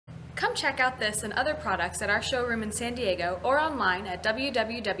Come check out this and other products at our showroom in San Diego or online at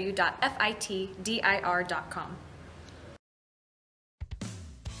www.fitdir.com.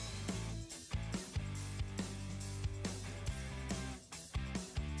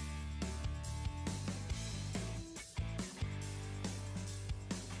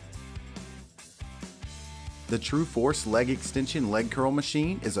 The True Force Leg Extension Leg Curl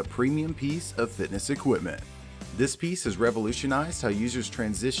Machine is a premium piece of fitness equipment. This piece has revolutionized how users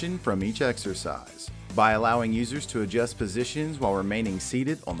transition from each exercise by allowing users to adjust positions while remaining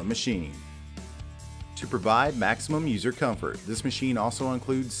seated on the machine. To provide maximum user comfort, this machine also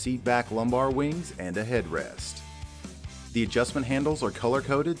includes seat-back lumbar wings and a headrest. The adjustment handles are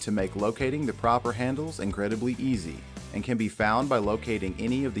color-coded to make locating the proper handles incredibly easy and can be found by locating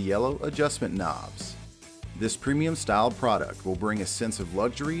any of the yellow adjustment knobs. This premium-styled product will bring a sense of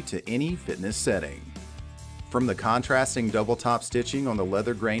luxury to any fitness setting. From the contrasting double-top stitching on the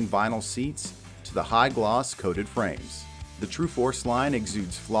leather-grain vinyl seats to the high-gloss coated frames, the True Force line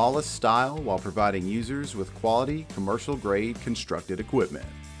exudes flawless style while providing users with quality, commercial-grade constructed equipment.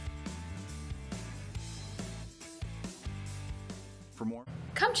 For more,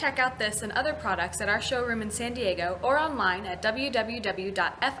 come check out this and other products at our showroom in San Diego or online at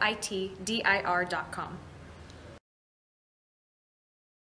www.fitdir.com.